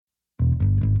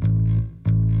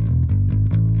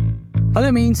Hallo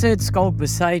mense, it's Skalk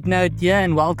Beside Note here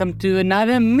and welcome to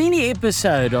another mini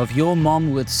episode of Your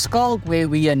Mom with Skalk, where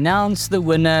we announce the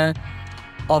winner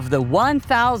of the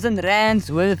 1,000 rands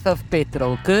worth of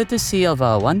petrol, courtesy of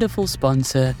our wonderful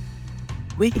sponsor,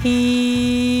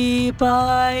 We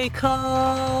Buy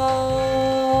Cars.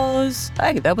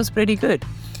 Hey, that was pretty good.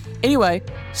 Anyway,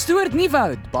 Stuart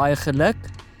Nieuwoud, baie geluk.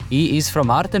 He is from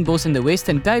Hartenbos in the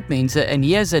Western Cape, mense, and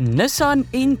he has a Nissan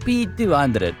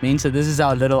NP200. Mense, this is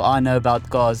how little I know about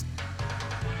cars.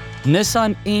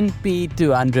 Nissan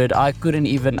NP200,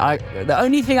 the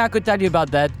only thing I could tell you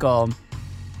about that car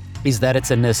is that it's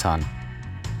a Nissan.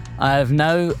 I have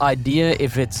no idea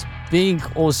if it's big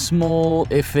or small,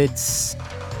 if it's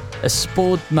a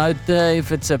sport motor,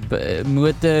 if it's a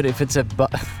motor, if it's a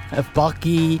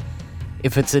bakkie,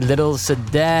 if it's a little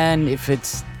sedan,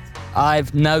 I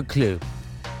have no clue.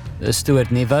 Stuart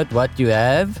Nieuwoud, what you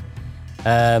have.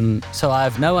 So I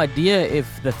have no idea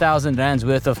if the 1,000 rands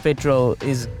worth of petrol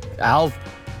is how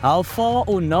far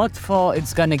or not far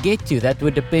it's gonna get you. That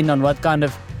would depend on what kind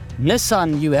of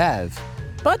Nissan you have.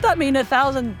 But I mean,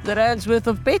 1,000 rands worth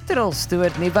of petrol,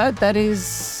 Stuart Nieuwoud, that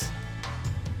is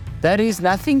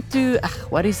nothing to,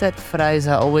 what is that phrase?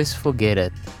 I always forget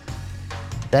it.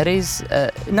 That is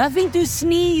nothing to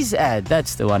sneeze at.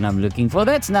 That's the one I'm looking for.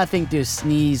 That's nothing to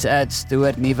sneeze at,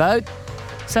 Stuart Nieuwoud.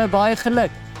 So baie geluk.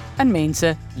 And mense,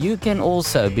 you can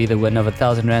also be the winner of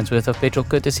 1,000 rands worth of petrol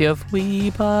courtesy of We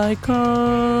Buy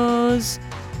Cars.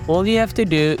 All you have to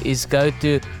do is go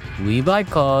to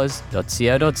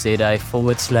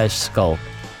webuycars.co.za/Skalk.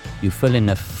 You fill in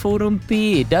a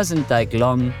formpie, it doesn't take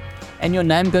long, and your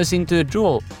name goes into a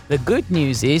draw. The good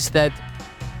news is that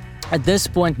at this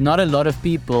point, not a lot of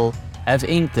people have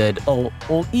entered or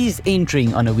is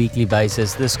entering on a weekly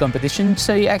basis this competition,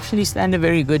 so you actually stand a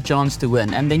very good chance to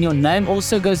win. And then your name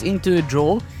also goes into a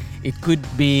draw. It could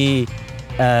be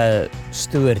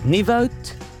Stuart Nieuwoud.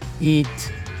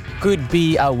 It could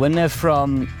be our winner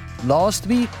from last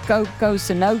week, Coco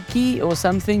Sanoki or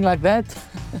something like that.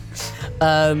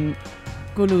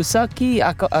 Kulusaki,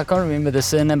 I can't remember the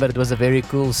surname, but it was a very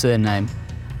cool surname.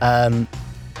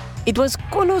 It was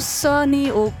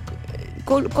Kolusani or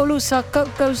Kolusako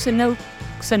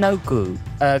Sanoku.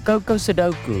 Coco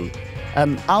Sudoku.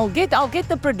 I'll get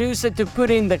the producer to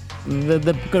put in the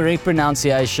correct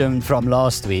pronunciation from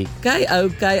last week.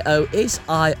 Kokosioli.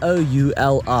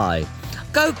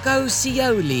 Coco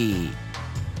Sioli.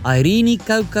 Irene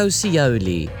Coco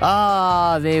Sioli.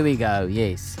 Ah, there we go.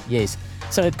 Yes.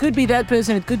 So it could be that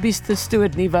person, it could be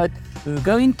Stuart Nieuwoud, who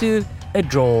go into a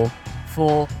draw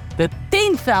for the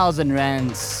 10,000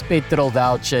 rands petrol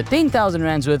voucher, 10,000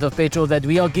 rands worth of petrol that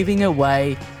we are giving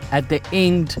away at the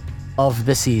end of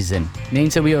the season.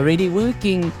 Means that we're already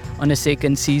working on a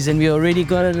second season. We already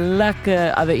got a lack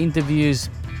of other interviews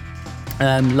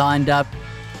lined up,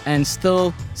 and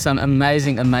still some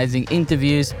amazing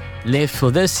interviews left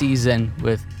for this season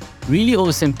with really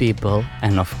awesome people,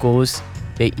 and of course,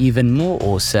 they're even more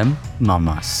awesome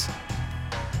mamas.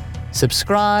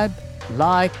 Subscribe,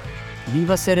 like,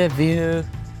 leave us a review,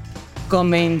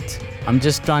 comment. I'm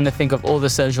just trying to think of all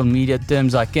the social media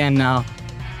terms I can now.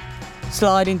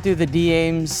 Slide into the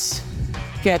DMs,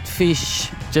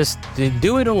 catfish, just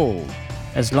do it all,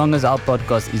 as long as our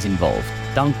podcast is involved.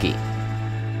 Dankie.